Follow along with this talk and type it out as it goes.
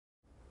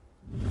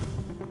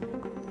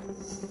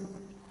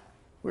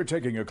We're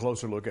taking a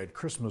closer look at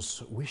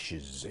Christmas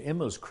wishes.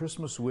 Emma's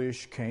Christmas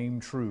wish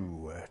came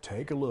true.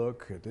 Take a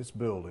look at this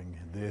building.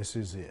 This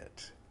is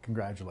it.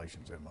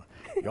 Congratulations, Emma.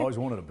 You always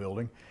wanted a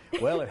building.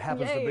 Well, it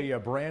happens to be a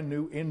brand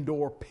new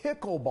indoor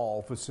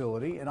pickleball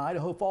facility in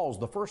Idaho Falls,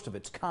 the first of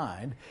its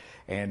kind.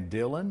 And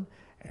Dylan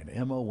and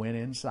Emma went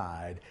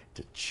inside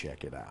to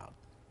check it out.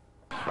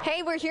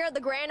 Hey, we're here at the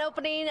grand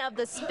opening of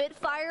the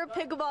Spitfire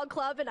Pickleball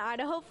Club in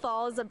Idaho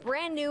Falls, a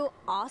brand new,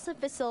 awesome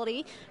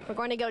facility. We're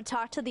going to go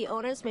talk to the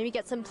owners, maybe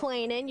get some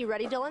playing in. You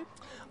ready, Dylan?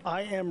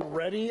 I am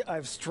ready.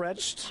 I've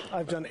stretched.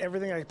 I've done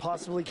everything I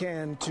possibly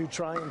can to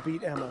try and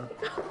beat Emma.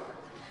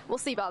 We'll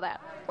see about that.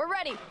 We're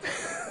ready.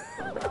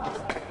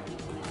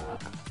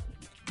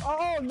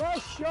 Oh,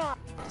 nice shot.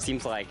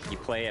 Seems like you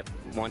play it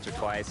once or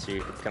twice,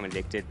 you become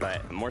addicted,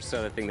 but more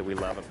so the thing that we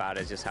love about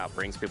it is just how it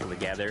brings people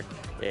together.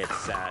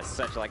 It's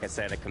such, like I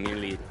said, a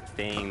community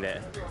thing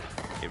that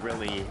it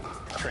really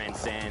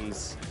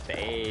transcends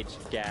the age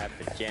gap,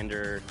 the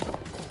gender.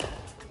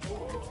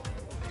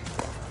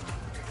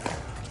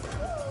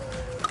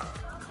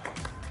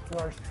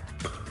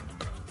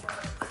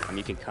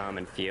 You can come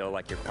and feel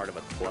like you're part of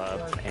a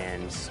club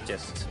and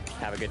just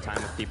have a good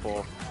time with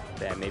people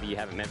that maybe you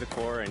haven't met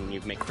before and you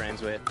make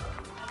friends with.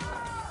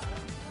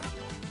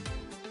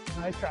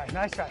 Nice try,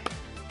 nice try.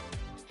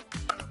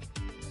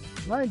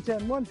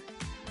 9-10-1.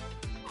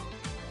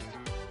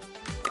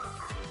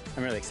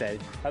 I'm really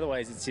excited.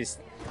 Otherwise, it's just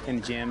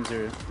in gyms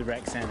or the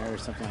rec center or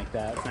something like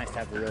that. It's nice to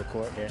have a real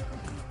court here.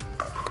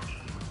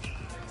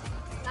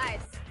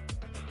 Nice.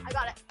 I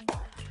got it.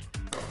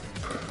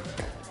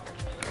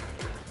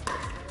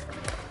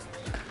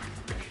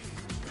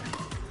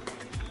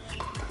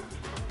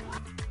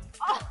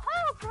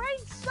 Oh, great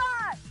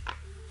shot!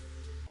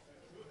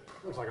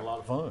 Looks like a lot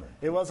of fun.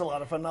 It was a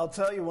lot of fun. And I'll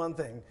tell you one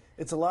thing.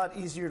 It's a lot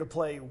easier to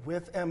play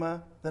with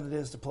Emma than it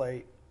is to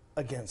play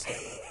against Emma.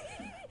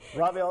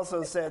 Robbie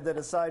also said that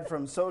aside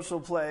from social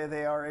play,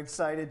 they are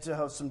excited to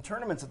host some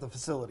tournaments at the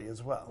facility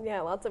as well.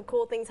 Yeah, lots of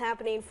cool things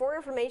happening. For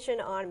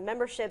information on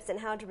memberships and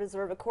how to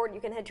reserve a court,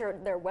 you can head to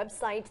their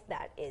website.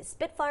 That is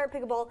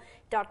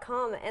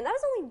spitfirepickleball.com. And that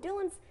was only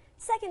Dylan's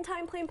second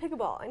time playing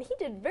pickleball, and he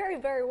did very,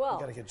 very well.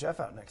 Got to get Jeff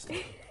out next time.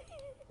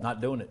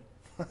 Not doing it.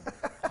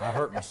 I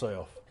hurt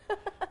myself.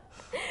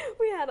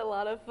 We had a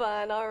lot of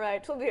fun. All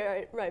right, we'll be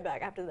right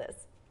back after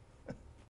this.